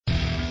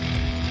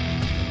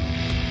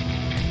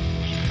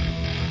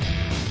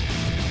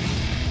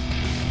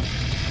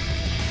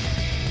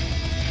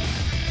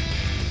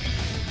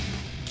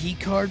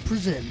V-Card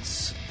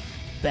presents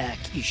Back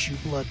Issue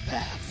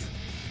Bloodbath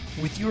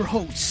with your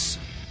hosts,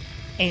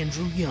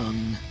 Andrew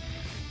Young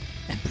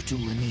and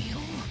Petula Neal.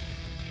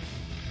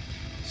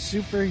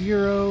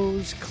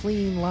 Superheroes,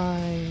 clean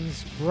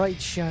lines,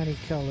 bright shiny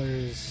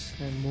colors,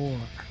 and more.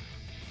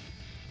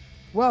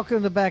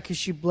 Welcome to Back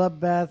Issue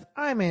Bloodbath.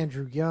 I'm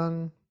Andrew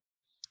Young.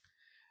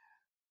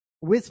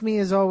 With me,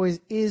 as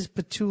always, is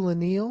Petula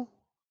Neal,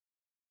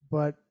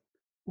 but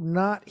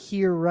not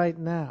here right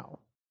now.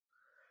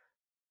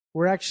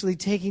 We're actually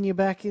taking you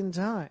back in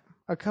time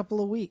a couple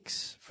of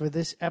weeks for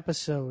this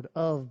episode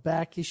of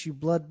Back Issue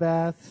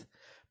Bloodbath.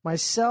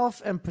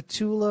 Myself and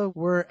Petula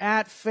were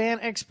at Fan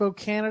Expo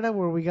Canada,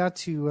 where we got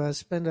to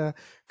spend a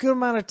good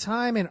amount of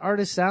time in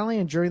Artist Alley.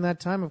 And during that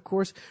time, of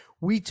course,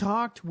 we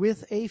talked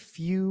with a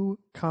few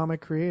comic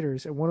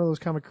creators. And one of those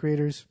comic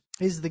creators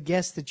is the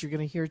guest that you're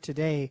going to hear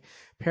today,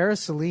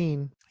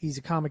 Alleyne. He's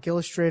a comic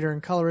illustrator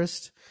and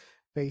colorist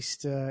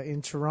based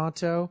in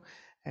Toronto.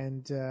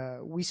 And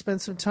we spent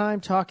some time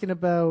talking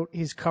about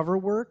his cover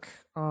work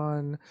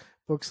on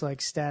books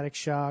like Static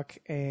Shock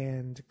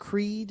and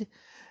Creed,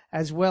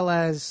 as well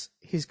as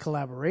his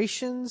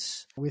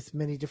collaborations with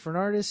many different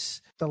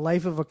artists, the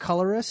life of a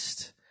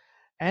colorist,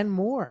 and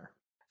more.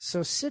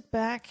 So sit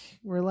back,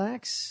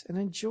 relax, and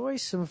enjoy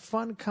some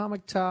fun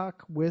comic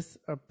talk with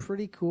a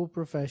pretty cool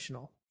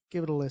professional.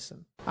 Give it a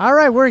listen. All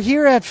right, we're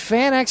here at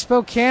Fan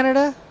Expo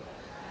Canada.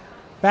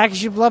 Back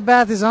Issue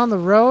Bloodbath is on the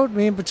road.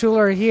 Me and Petula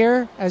are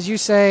here, as you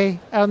say,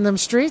 out in them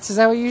streets. Is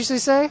that what you usually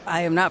say?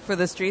 I am not for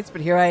the streets,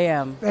 but here I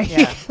am.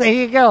 Yeah. There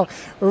you go.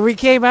 Where we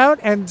came out,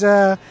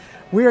 and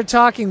we are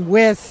talking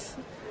with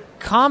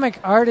comic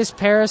artist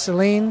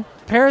Alleyne.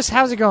 Paris,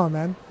 how's it going,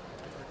 man?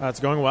 It's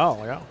going well,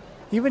 yeah.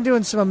 You've been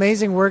doing some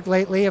amazing work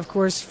lately. Of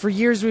course, for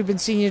years we've been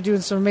seeing you doing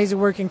some amazing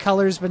work in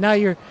colors, but now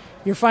you're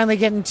finally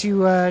getting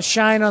to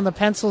shine on the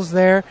pencils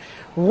there.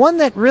 One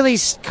that really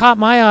caught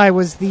my eye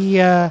was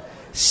the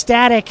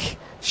Static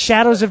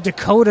Shadows of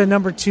Dakota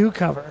 #2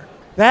 cover.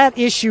 That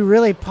issue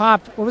really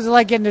popped. What was it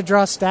like getting to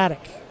draw Static?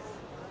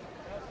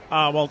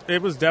 Well,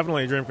 it was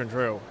definitely a dream come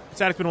true.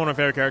 Static's been one of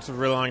my favorite characters for a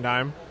really long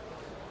time.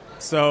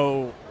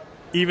 So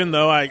even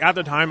though at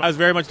the time I was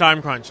very much time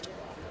crunched,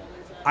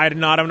 I did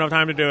not have enough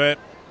time to do it,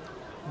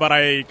 but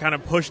I kind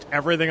of pushed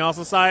everything else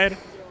aside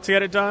to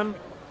get it done.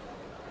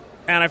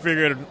 And I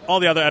figured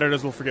all the other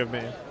editors will forgive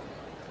me.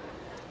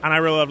 And I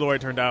really love the way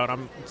it turned out.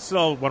 It's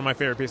still one of my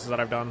favorite pieces that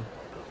I've done.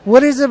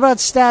 What is it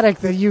about Static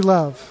that you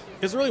love?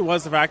 It really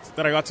was the fact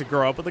that I got to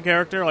grow up with the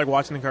character, like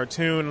watching the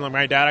cartoon, and like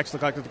my dad actually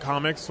collected the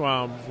comics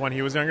when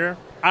he was younger.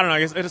 I don't know,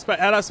 I guess it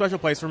had a special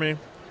place for me.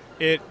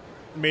 It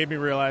made me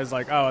realize,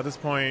 like, oh, at this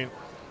point,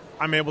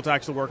 I'm able to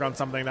actually work on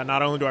something that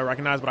not only do I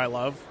recognize, but I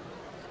love.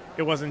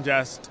 It wasn't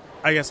just,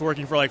 I guess,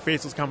 working for like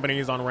faceless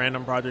companies on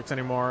random projects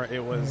anymore.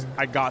 It was,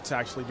 I got to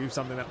actually do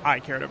something that I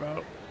cared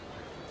about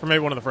for maybe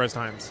one of the first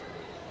times.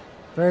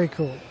 Very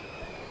cool.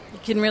 You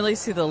can really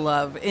see the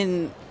love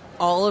in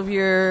all of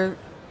your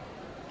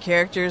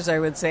characters. I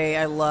would say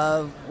I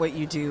love what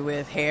you do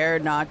with hair,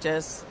 not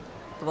just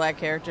the black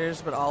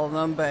characters, but all of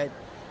them. But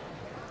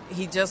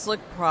he just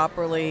looked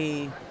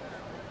properly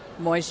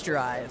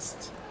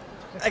moisturized.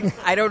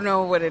 I don't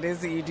know what it is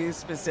that you do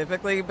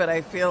specifically, but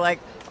I feel like,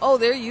 oh,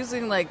 they're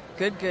using like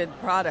good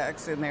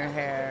products in their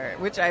hair,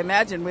 which I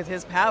imagine with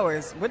his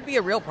powers would be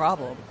a real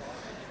problem.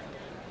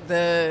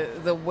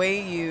 The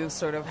way you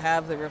sort of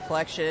have the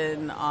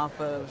reflection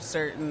off of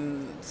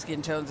certain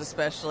skin tones,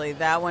 especially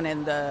that one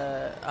and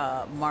the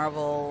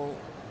Marvel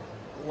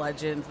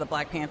Legends, the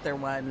Black Panther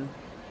one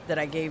that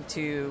I gave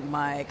to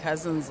my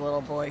cousin's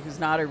little boy who's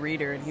not a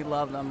reader and he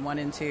loved them, 1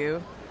 and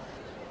 2.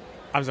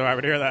 I'm so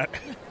happy to hear that.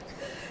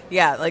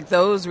 Yeah, like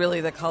those really,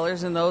 the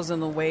colors in those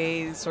and the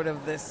way sort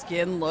of the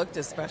skin looked,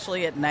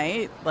 especially at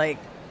night, like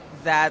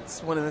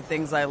that's one of the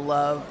things I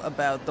love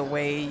about the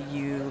way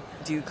you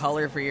do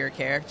color for your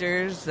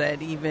characters,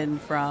 that even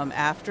from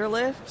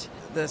Afterlift,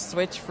 the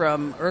switch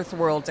from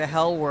Earthworld to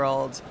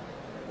Hellworld,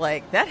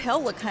 like that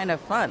hell looked kind of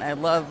fun. I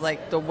love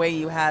like the way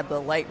you had the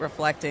light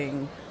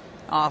reflecting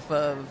off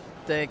of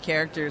the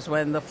characters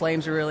when the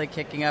flames were really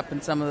kicking up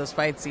in some of those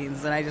fight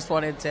scenes. And I just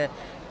wanted to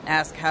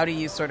ask, how do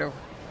you sort of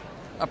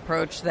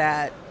approach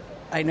that?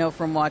 I know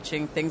from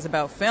watching things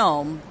about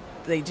film,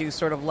 they do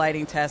sort of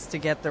lighting tests to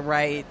get the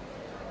right,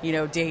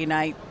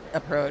 day-night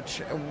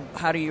approach.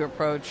 How do you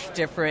approach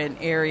different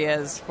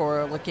areas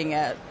for looking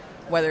at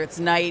whether it's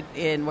night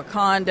in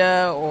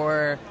Wakanda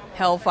or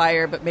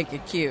Hellfire, but make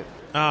it cute?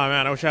 Oh,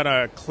 man, I wish I had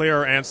a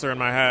clearer answer in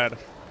my head.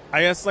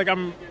 I guess, like,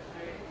 I'm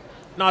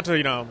not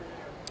to,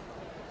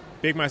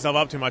 big myself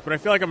up too much, but I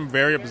feel like I'm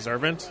very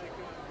observant.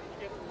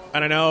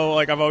 And I know,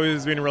 like, I've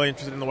always been really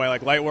interested in the way,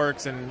 like, light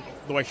works and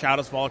the way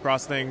shadows fall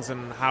across things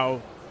and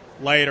how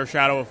light or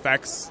shadow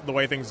affects the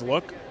way things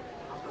look.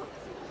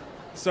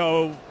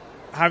 So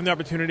having the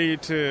opportunity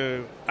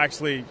to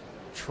actually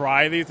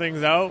try these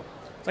things out,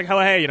 it's like,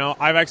 hey,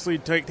 I've actually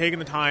taken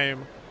the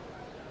time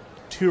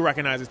to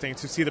recognize these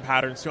things, to see the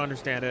patterns, to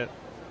understand it.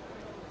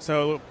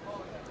 So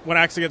when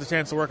I actually get the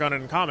chance to work on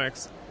it in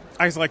comics,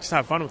 I just like to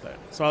have fun with it.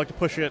 So I like to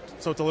push it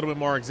so it's a little bit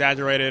more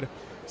exaggerated,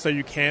 so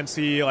you can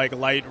see like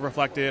color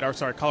reflected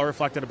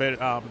a bit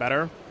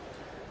better.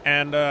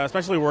 And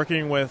especially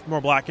working with more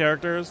black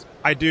characters,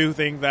 I do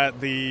think that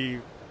the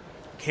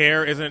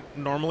care isn't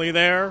normally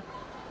there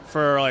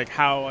for like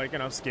how like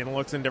skin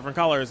looks in different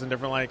colors and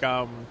different like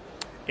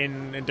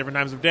in different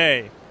times of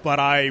day. But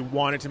I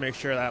wanted to make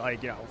sure that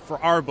like for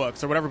our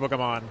books or whatever book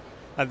I'm on,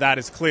 that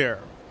is clear.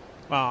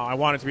 I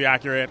want it to be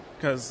accurate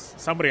because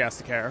somebody has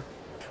to care.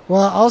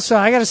 Well, also,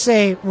 I got to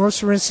say,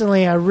 most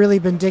recently, I've really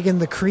been digging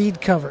the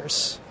Creed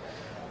covers.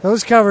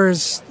 Those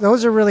covers,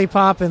 those are really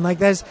popping. Like,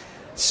 there's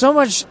so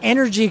much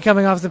energy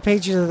coming off the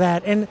pages of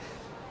that. And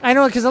I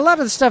know because a lot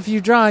of the stuff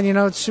you've drawn,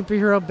 it's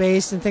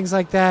superhero-based and things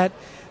like that.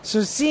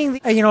 So seeing,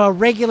 a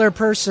regular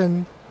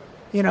person,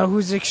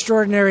 who's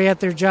extraordinary at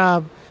their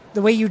job,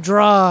 the way you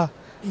draw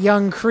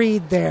young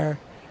Creed there,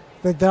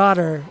 the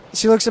daughter,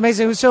 she looks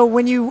amazing. So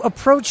when you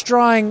approach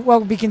drawing what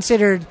would be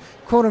considered,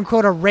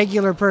 quote-unquote, a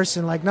regular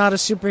person, like not a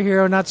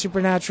superhero, not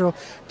supernatural,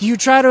 do you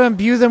try to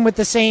imbue them with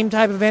the same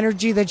type of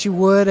energy that you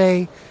would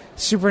a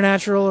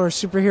supernatural or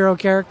superhero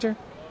character?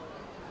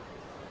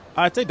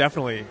 I'd say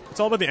definitely. It's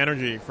all about the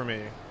energy for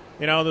me.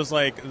 There's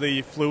like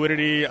the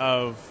fluidity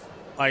of,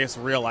 I guess,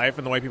 real life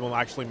and the way people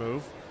actually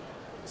move.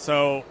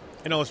 So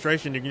in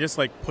illustration, you can just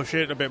like push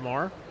it a bit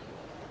more.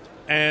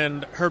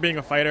 And her being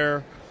a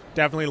fighter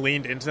definitely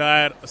leaned into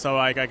that, so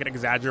like I could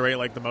exaggerate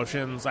like the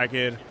motions. I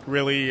could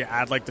really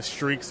add like the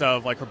streaks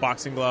of like her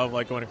boxing glove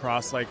like going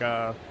across like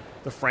the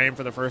frame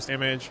for the first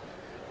image,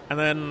 and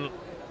then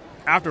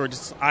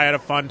afterwards I had a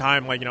fun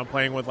time like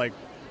playing with like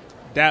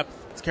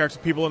depth, characters,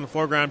 people in the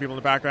foreground, people in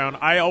the background.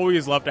 I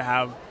always love to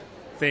have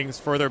things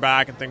further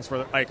back and things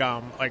further like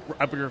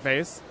up your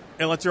face.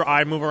 It lets your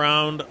eye move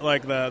around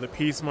like the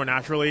piece more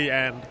naturally,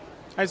 and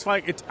I just feel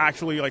like it's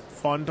actually like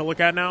fun to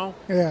look at now.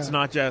 Yeah. It's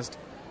not just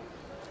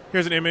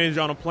here's an image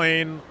on a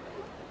plane,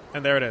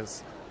 and there it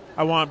is.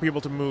 I want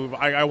people to move.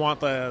 I want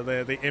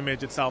the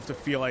image itself to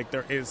feel like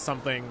there is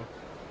something,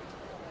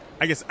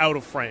 I guess, out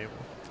of frame.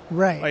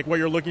 Right. Like what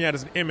you're looking at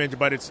is an image,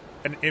 but it's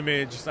an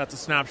image that's a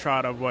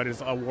snapshot of what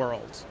is a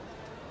world.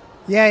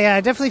 Yeah, I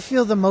definitely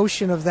feel the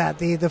motion of that.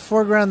 The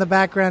foreground, the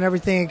background,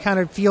 everything, it kind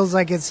of feels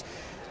like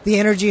the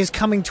energy is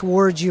coming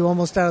towards you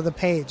almost out of the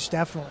page,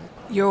 definitely.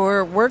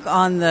 Your work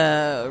on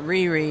the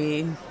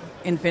Riri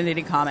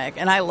Infinity comic,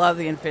 and I love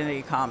the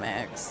Infinity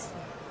comics,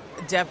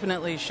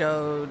 definitely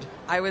showed,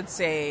 I would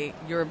say,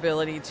 your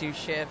ability to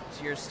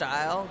shift your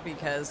style,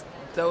 because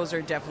those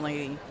are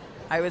definitely,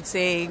 I would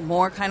say,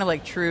 more kind of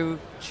like true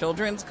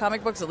children's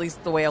comic books, at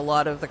least the way a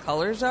lot of the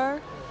colors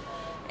are.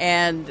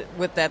 And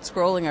with that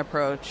scrolling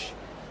approach,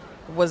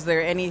 was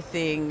there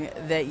anything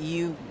that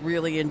you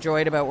really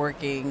enjoyed about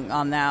working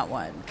on that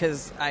one?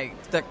 Because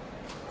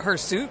her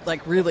suit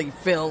like really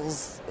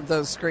fills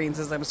those screens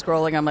as I'm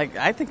scrolling. I'm like,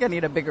 I think I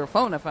need a bigger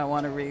phone if I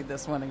want to read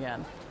this one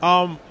again.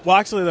 Well,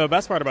 actually, the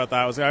best part about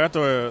that was I got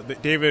to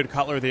David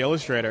Cutler, the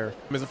illustrator,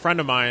 is a friend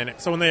of mine.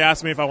 So when they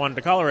asked me if I wanted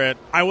to color it,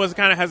 I was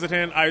kind of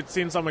hesitant. I'd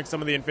seen some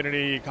of the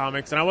Infinity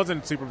comics, and I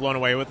wasn't super blown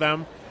away with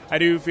them. I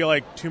do feel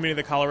like too many of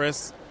the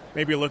colorists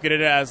maybe look at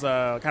it as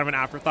a kind of an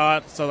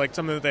afterthought, so like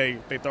something that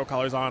they throw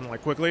colors on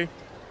like quickly.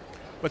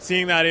 But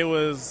seeing that it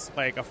was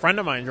like a friend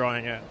of mine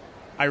drawing it,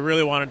 I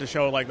really wanted to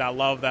show like that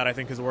love that I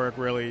think his work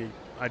really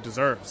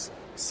deserves.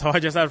 So I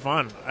just had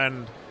fun,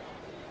 and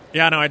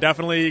yeah, no, I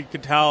definitely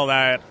could tell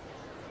that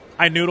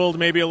I noodled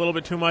maybe a little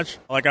bit too much.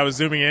 Like I was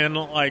zooming in,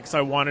 like so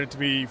I wanted it to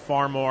be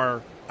far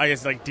more, I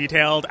guess, like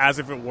detailed, as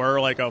if it were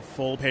like a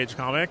full page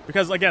comic.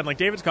 Because again, like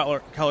David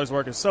Cutler's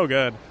work is so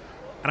good,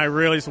 and I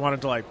really just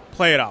wanted to like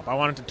play it up. I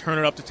wanted to turn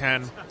it up to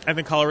 10. I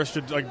think colorists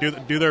should like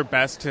do their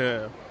best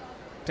to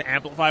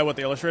amplify what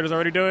the illustrator's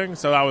already doing.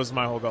 So that was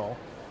my whole goal.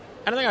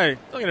 And I think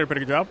I did a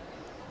pretty good job.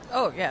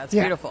 Oh, yeah, it's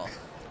beautiful.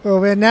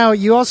 Well, and now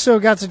you also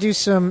got to do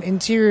some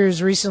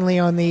interiors recently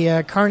on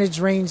the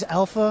Carnage Reigns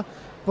Alpha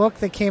book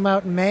that came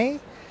out in May,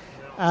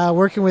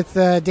 working with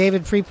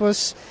David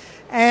Prepus.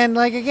 And,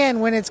 like, again,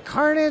 when it's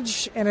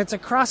Carnage and it's a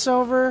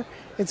crossover,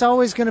 it's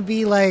always going to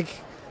be, like,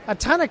 a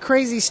ton of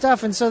crazy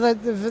stuff. And so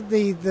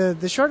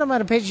the short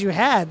amount of pages you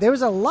had, there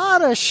was a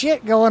lot of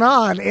shit going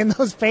on in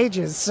those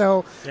pages.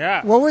 So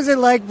yeah. What was it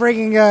like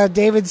bringing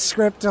David's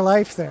script to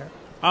life there?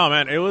 Oh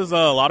man, it was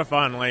a lot of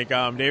fun. Like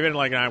David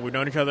and I, we've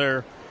known each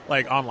other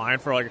like online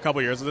for like a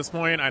couple years at this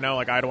point. I know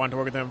like I'd wanted to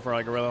work with him for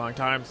like a really long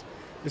time.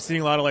 Just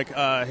seeing a lot of like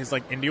his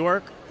like indie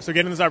work. So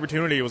getting this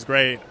opportunity was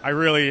great. I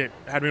really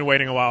had been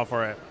waiting a while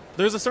for it.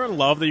 There's a certain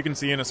love that you can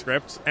see in a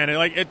script, and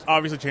it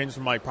obviously changes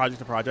from like project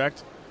to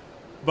project.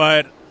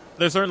 But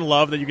there's certain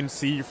love that you can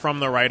see from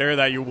the writer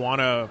that you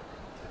wanna.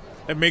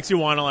 It makes you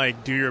want to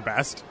like do your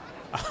best.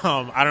 I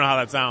don't know how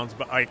that sounds,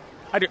 but like.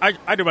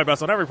 I do my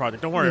best on every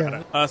project. Don't worry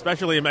about it.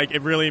 Especially, like,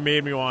 it really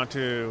made me want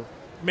to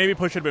maybe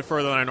push it a bit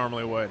further than I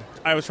normally would.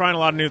 I was trying a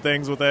lot of new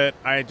things with it.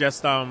 I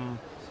just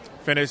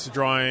finished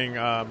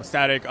drawing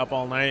Static Up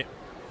All Night,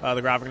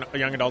 the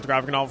young adult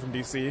graphic novel from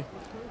DC.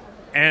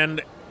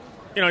 And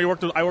I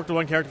worked with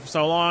one character for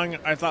so long.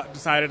 I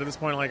decided at this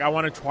point, like, I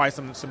want to try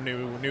some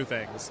new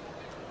things.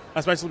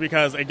 Especially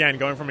because, again,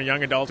 going from a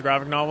young adult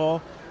graphic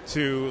novel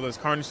to this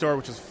Carnage story,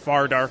 which is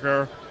far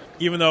darker,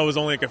 even though it was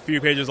only like a few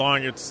pages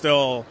long, it's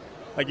still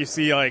like you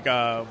see like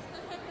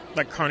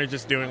Carnage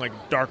just doing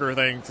like darker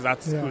things.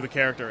 That's who the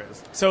character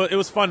is. So it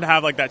was fun to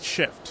have like that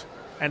shift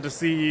and to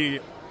see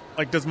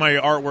like does my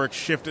artwork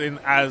shift in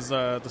as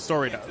the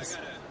story does,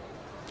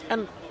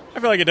 and I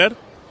feel like it did.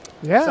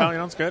 Yeah,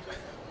 so it's good.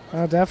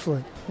 Oh,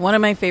 definitely. One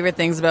of my favorite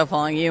things about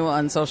following you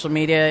on social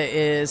media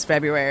is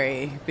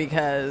February,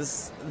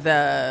 because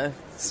the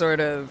sort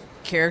of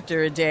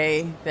character a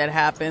day that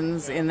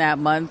happens in that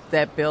month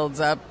that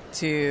builds up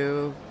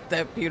to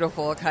that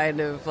beautiful kind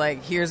of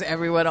like, here's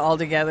everyone all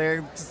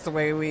together just the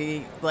way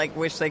we like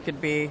wish they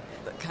could be,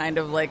 kind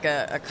of like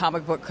a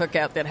comic book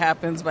cookout that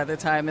happens by the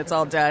time it's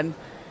all done.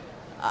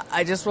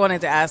 I just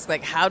wanted to ask,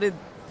 like, how did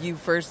you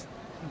first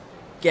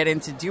get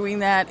into doing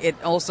that?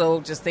 It also,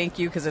 just thank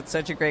you, because it's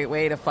such a great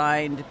way to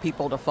find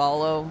people to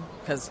follow,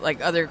 because like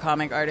other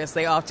comic artists,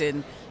 they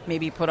often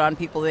maybe put on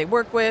people they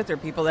work with or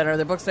people that are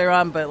the books they're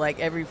on, but like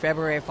every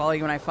February I follow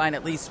you and I find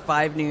at least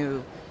 5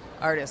 new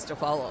artists to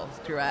follow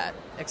through that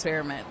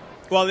experiment.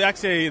 Well,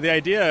 actually, the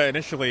idea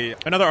initially,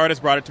 another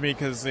artist brought it to me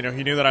because he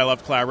knew that I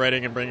loved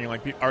collaborating and bringing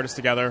like artists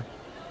together,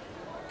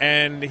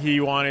 and he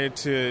wanted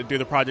to do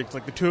the project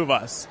like the two of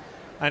us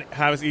and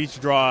have us each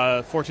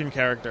draw 14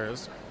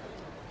 characters.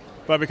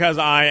 But because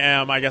I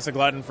am, I guess, a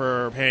glutton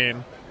for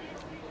pain,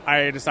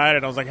 I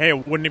decided, I was like, hey,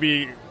 wouldn't it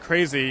be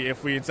crazy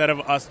if we, instead of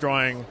us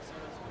drawing,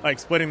 like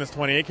splitting this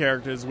 28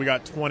 characters, we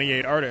got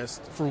 28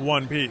 artists for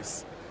one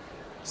piece.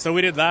 So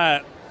we did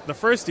that the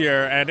first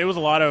year, and it was a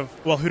lot of,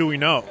 well, who do we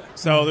know?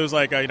 So there was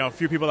like, a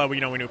few people that we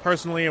knew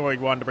personally, and we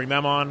wanted to bring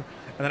them on.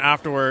 And then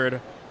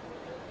afterward,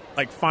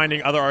 like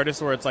finding other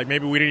artists where it's like,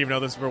 maybe we didn't even know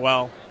them super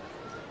well.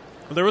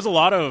 But there was a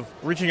lot of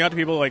reaching out to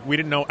people like we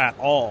didn't know at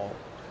all,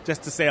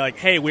 just to say like,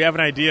 hey, we have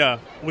an idea.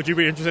 Would you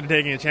be interested in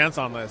taking a chance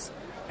on this?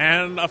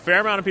 And a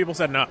fair amount of people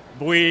said no.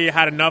 But we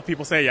had enough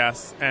people say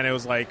yes, and it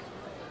was like,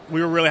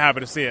 we were really happy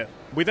to see it.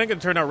 We think it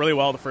turned out really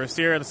well the first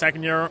year. The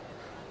second year,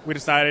 we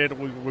decided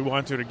we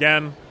wanted to do it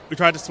again. We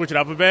tried to switch it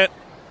up a bit,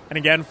 and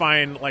again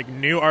find like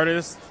new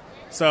artists.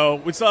 So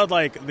we still had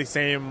like the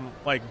same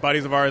like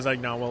buddies of ours, like,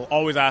 no, we'll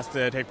always ask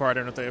to take part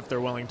in it if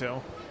they're willing to.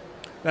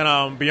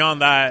 Then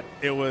beyond that,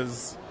 it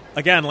was,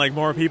 again, like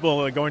more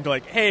people going to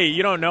like, hey,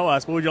 you don't know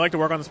us, but would you like to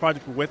work on this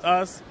project with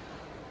us?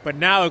 But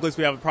now at least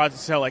we have a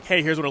project to tell, like,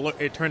 hey, here's what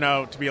it turned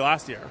out to be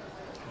last year.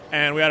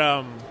 And we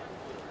have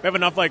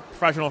enough like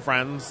professional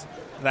friends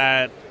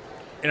that,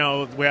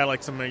 we had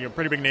like some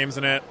pretty big names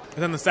in it.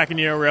 And then the second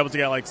year we were able to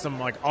get like some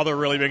like other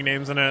really big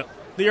names in it.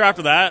 The year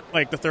after that,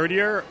 like the third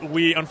year,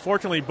 we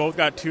unfortunately both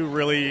got too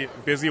really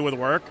busy with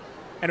work,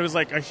 and it was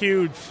like a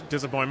huge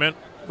disappointment.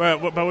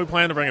 But we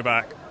plan to bring it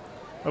back.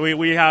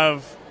 We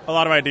have a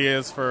lot of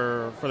ideas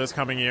for this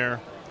coming year.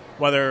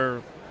 I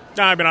don't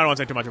want to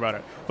say too much about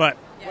it, but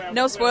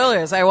no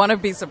spoilers. I want to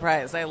be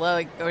surprised. I love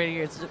like going to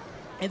your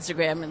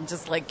Instagram and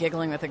just like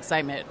giggling with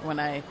excitement when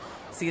I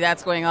see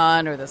that's going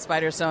on, or the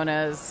Spider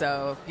Sonas.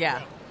 So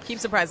yeah, keep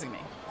surprising me.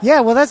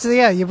 Yeah,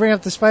 well, you bring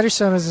up the Spider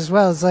Sonas as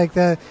well. It's like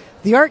the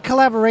art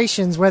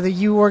collaborations, whether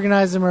you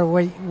organize them or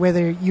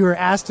whether you are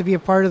asked to be a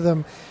part of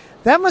them.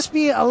 That must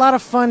be a lot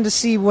of fun to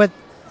see what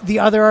the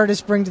other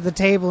artists bring to the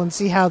table and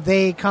see how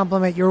they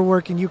complement your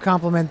work and you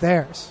complement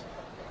theirs.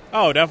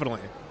 Oh,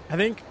 definitely. I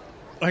think,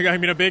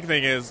 a big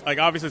thing is, like,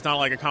 obviously it's not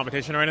like a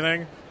competition or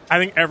anything. I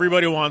think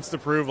everybody wants to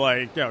prove,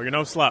 like, you're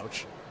no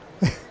slouch.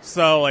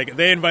 So, like,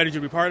 they invited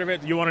you to be part of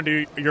it. You want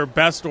to do your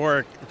best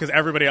work because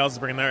everybody else is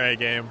bringing their A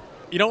game.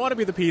 You don't want to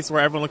be the piece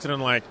where everyone looks at it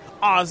and like,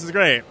 oh, this is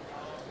great.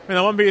 That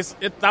one piece,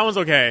 that one's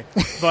okay,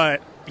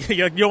 but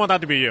you don't want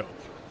that to be you.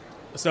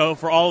 So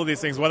for all of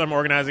these things, whether I'm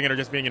organizing it or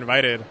just being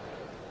invited,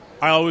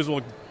 I always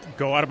will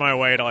go out of my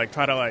way to like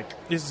try to like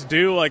just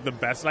do like the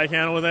best I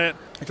can with it.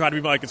 I try to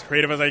be like as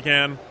creative as I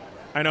can.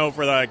 I know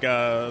for like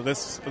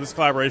this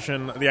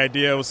collaboration, the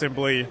idea was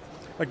simply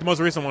like the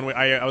most recent one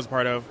I was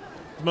part of.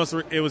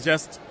 It was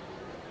just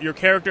your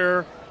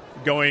character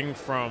going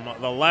from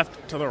the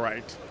left to the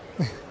right.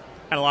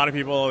 And a lot of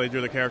people, they drew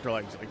the character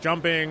like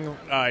jumping,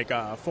 like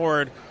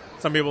forward.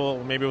 Some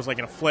people, maybe it was like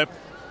in a flip.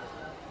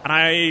 And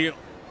I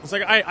was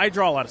like, I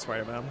draw a lot of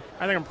Spider-Man.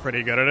 I think I'm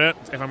pretty good at it,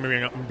 if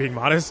I'm being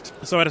modest.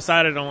 So I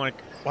decided, I'm like,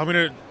 well, I'm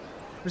going to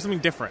do something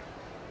different.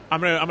 I'm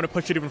gonna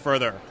push it even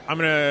further. I'm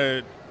going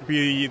to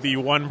be the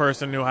one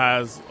person who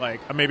has like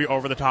a maybe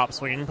over-the-top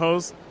swinging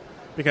pose.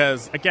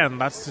 Because, again,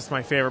 that's just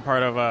my favorite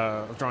part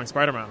of drawing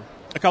Spider-Man.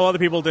 A couple other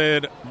people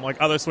did like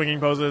other swinging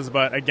poses,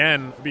 but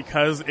again,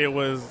 because it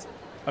was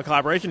a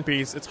collaboration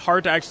piece, it's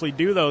hard to actually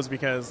do those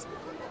because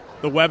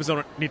the webs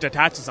don't need to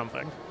attach to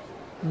something.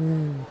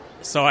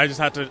 So I was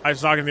talking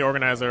to the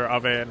organizer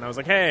of it, and I was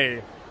like,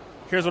 hey,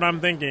 here's what I'm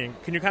thinking.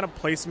 Can you kind of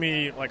place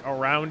me like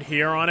around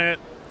here on it?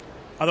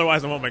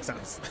 Otherwise it won't make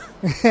sense.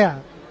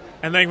 Yeah.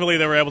 And thankfully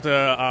they were able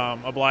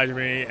to oblige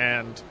me,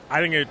 and I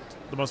think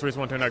the most recent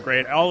one turned out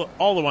great.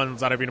 All the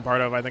ones that I've been a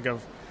part of, I think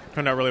have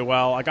turned out really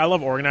well. Like, I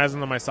love organizing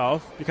them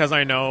myself because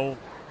I know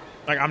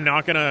like I'm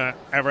not going to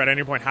ever at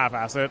any point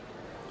half-ass it.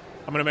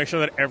 I'm going to make sure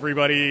that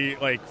everybody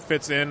like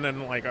fits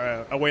in like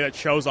a way that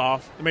shows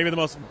off maybe the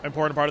most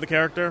important part of the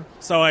character.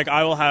 So like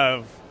I will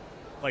have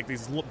like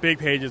these big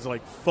pages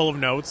like full of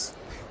notes.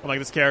 I'm like,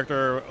 this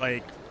character,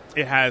 like,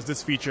 it has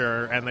this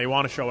feature and they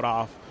want to show it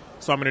off,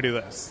 so I'm going to do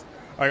this.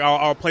 Like,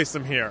 I'll place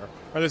them here.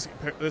 Or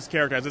this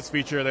character has this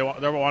feature, they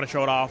want to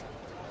show it off.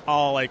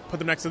 I'll like put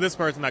them next to this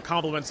person that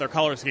complements their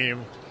color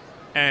scheme,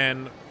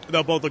 and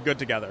they'll both look good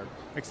together.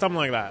 Like something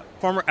like that.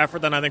 Far more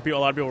effort than I think a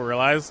lot of people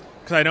realize.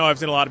 Because I know I've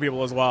seen a lot of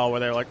people as well where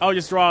they're like, oh,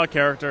 just draw a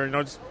character,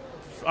 just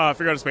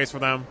figure out a space for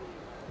them.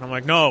 And I'm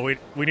like, no,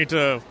 we need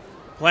to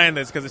plan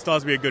this because it still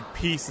has to be a good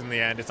piece in the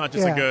end. It's not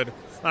just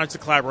not just a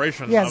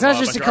collaboration. Yeah, it's not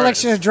just a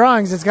collection of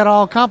drawings. It's got to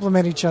all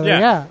complement each other.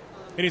 Yeah.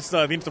 It needs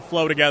to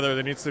flow together.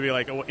 There needs to be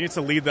like, it needs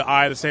to lead the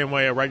eye the same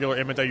way a regular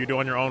image that you do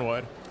on your own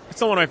would. It's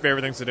still one of my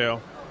favorite things to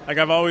do. Like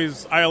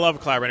I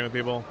love collaborating with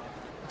people.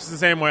 It's the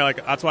same way,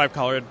 like that's why I've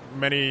colored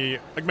many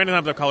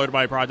times I've colored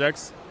my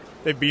projects.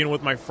 They've been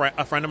with a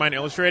friend of mine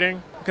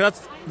illustrating, because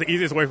that's the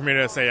easiest way for me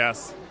to say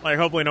yes. Like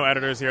hopefully no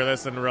editors hear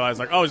this and realize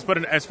like, oh, just put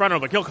it as friend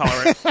of, like he'll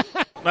color it.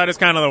 That is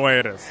kind of the way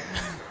it is.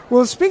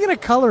 Well, speaking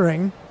of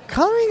coloring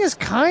has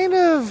kind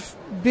of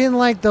been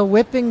like the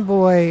whipping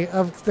boy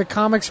of the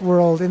comics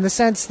world in the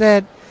sense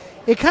that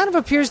it kind of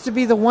appears to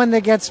be the one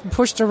that gets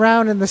pushed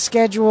around in the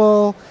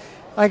schedule.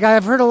 Like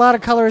I've heard a lot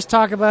of colorists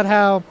talk about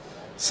how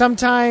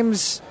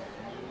sometimes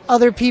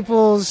other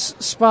people's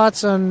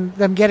spots on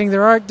them getting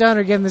their art done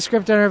or getting the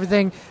script done and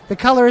everything, the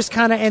colorist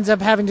kind of ends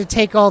up having to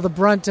take all the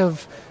brunt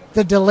of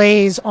the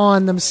delays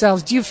on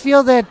themselves. Do you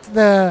feel that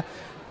the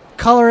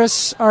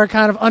colorists are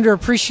kind of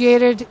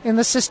underappreciated in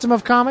the system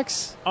of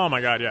comics? Oh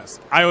my God, yes.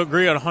 I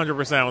agree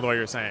 100% with what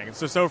you're saying.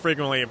 So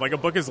frequently, if like a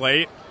book is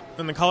late,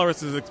 then the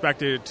colorist is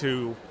expected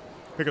to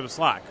pick up the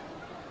slack.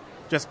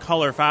 Just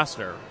color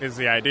faster is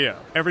the idea.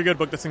 Every good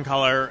book that's in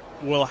color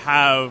will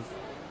have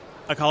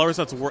a colorist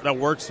that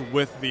works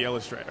with the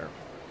illustrator.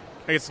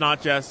 Like it's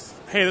not just,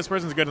 hey, this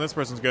person's good and this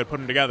person's good, put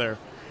them together.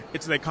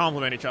 It's they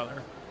complement each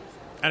other.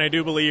 And I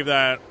do believe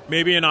that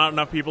maybe not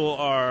enough people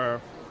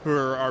who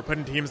are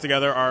putting teams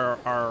together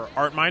are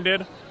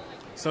art-minded.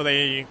 So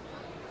I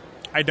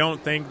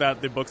don't think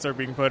that the books are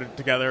being put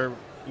together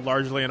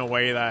largely in a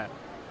way that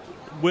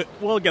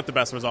will get the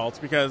best results.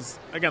 Because,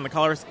 again, the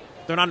colorists,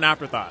 they're not an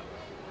afterthought.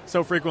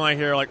 So frequently I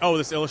hear, like, oh,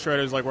 this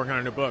illustrator is like working on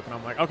a new book. And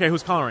I'm like, okay,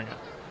 who's coloring it?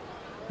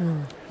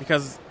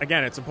 Because,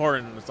 again, it's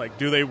important. It's like,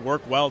 do they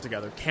work well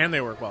together? Can they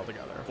work well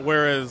together?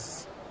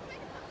 Whereas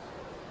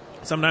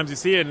sometimes you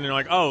see it and you're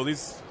like, oh,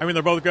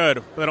 they're both good,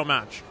 but they don't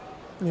match.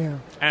 Yeah.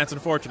 And it's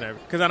unfortunate.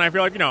 Because then I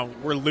feel like,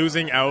 we're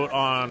losing out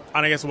on,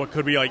 I guess, what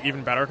could be, like,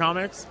 even better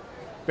comics,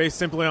 based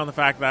simply on the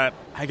fact that,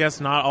 I guess,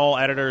 not all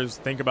editors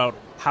think about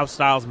how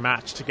styles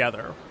match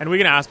together. And we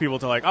can ask people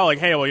to, like, oh, like,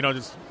 hey, well,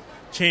 just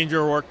change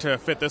your work to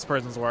fit this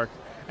person's work.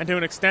 And to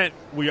an extent,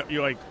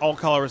 all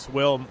colorists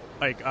will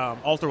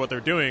alter what they're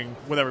doing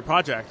with every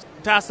project.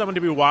 To ask someone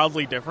to be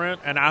wildly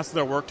different and ask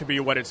their work to be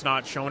what it's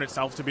not shown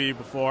itself to be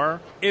before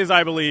is,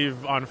 I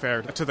believe,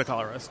 unfair to the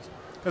colorist.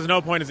 Because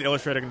no point is the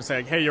illustrator going to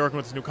say, hey, you're working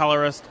with this new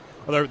colorist,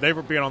 or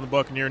they've been on the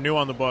book and you're new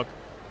on the book.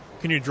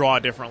 Can you draw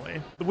it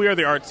differently? We are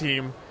the art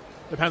team,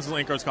 the pencil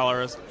inkers,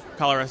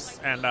 colorists,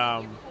 and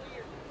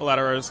the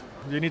letterers.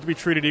 They need to be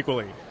treated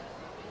equally.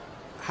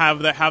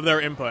 Have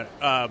their input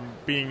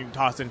being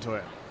tossed into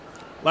it.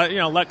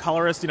 Let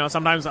colorists,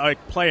 sometimes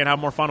play and have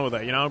more fun with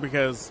it,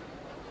 because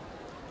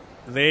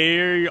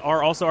they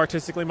are also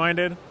artistically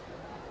minded.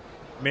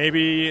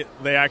 Maybe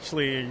they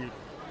actually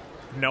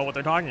know what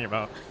they're talking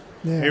about.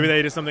 Yeah. Maybe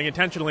they did something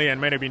intentionally and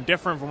may have been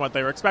different from what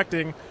they were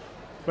expecting,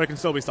 but it can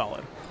still be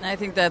solid. I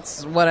think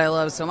that's what I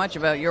love so much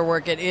about your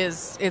work.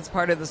 It's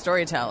part of the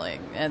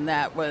storytelling, and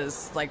that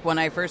was like when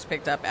I first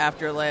picked up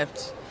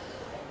Afterlift.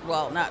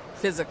 Well, not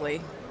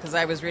physically, because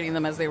I was reading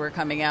them as they were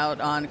coming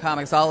out on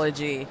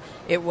Comixology.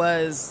 It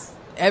was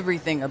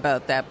everything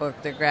about that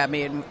book that grabbed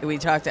me, and we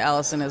talked to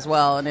Allison as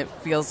well, and it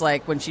feels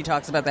like when she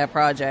talks about that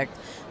project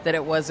that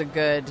it was a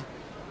good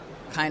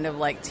kind of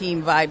like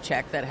team vibe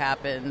check that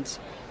happened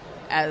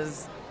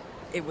as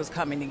it was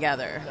coming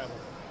together.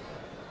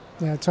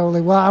 Yeah,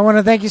 totally. Well, I want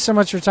to thank you so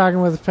much for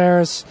talking with us,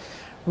 Paris.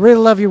 Really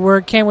love your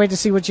work. Can't wait to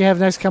see what you have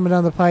next coming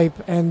down the pipe,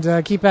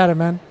 and keep at it,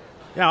 man.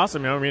 Yeah,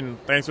 awesome.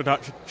 Thanks for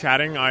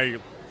chatting. I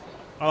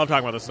love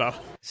talking about this stuff.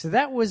 So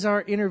that was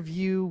our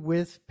interview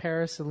with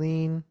Paris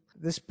Alleyne.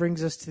 This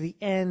brings us to the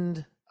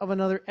end of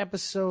another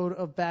episode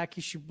of Back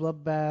Issue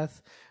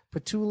Bloodbath.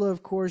 Petula,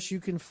 of course, you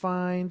can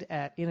find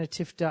at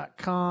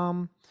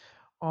inatif.com,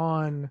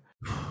 on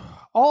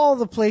all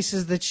the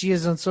places that she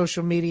is on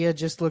social media.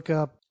 Just look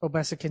up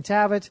Obesa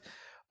Cantavit,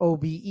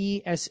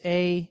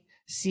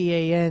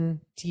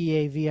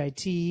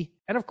 OBESACANTAVIT.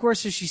 And of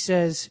course, as she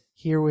says,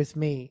 here with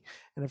me.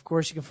 And of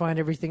course, you can find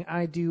everything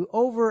I do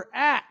over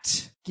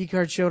at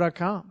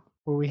geekhardshow.com,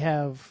 where we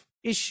have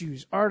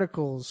issues,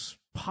 articles,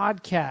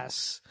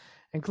 podcasts,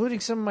 including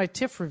some of my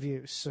TIFF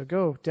reviews. So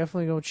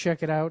definitely go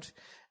check it out.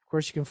 Of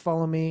course, you can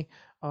follow me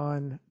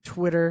on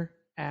Twitter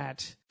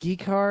at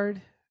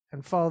Geekhard,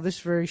 and follow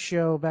this very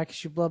show, Back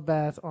Issue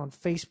Bloodbath, on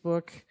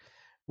Facebook,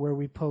 where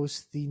we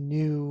post the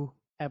new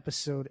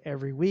episode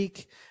every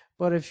week.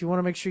 But if you want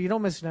to make sure you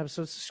don't miss an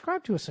episode,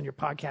 subscribe to us on your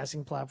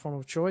podcasting platform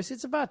of choice.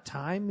 It's about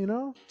time,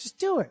 Just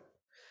do it.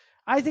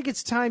 I think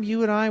it's time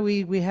you and I,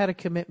 we had a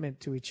commitment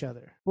to each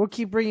other. We'll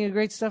keep bringing you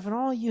great stuff, and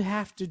all you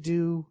have to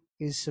do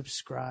is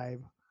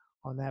subscribe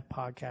on that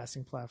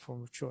podcasting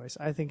platform of choice.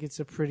 I think it's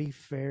a pretty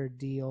fair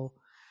deal.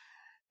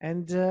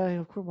 And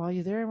while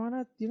you're there, why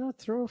not,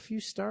 throw a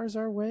few stars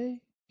our way?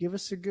 Give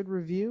us a good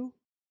review.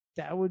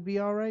 That would be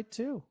all right,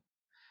 too.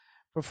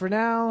 But for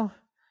now,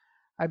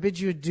 I bid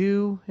you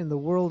adieu in the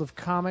world of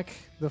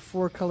the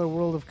four-color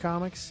world of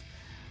comics.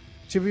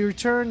 To be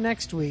returned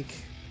next week.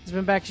 It's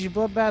been Back to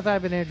Bloodbath.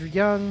 I've been Andrew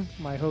Young.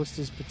 My host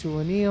is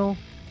Petula Neal.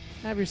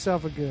 Have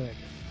yourself a good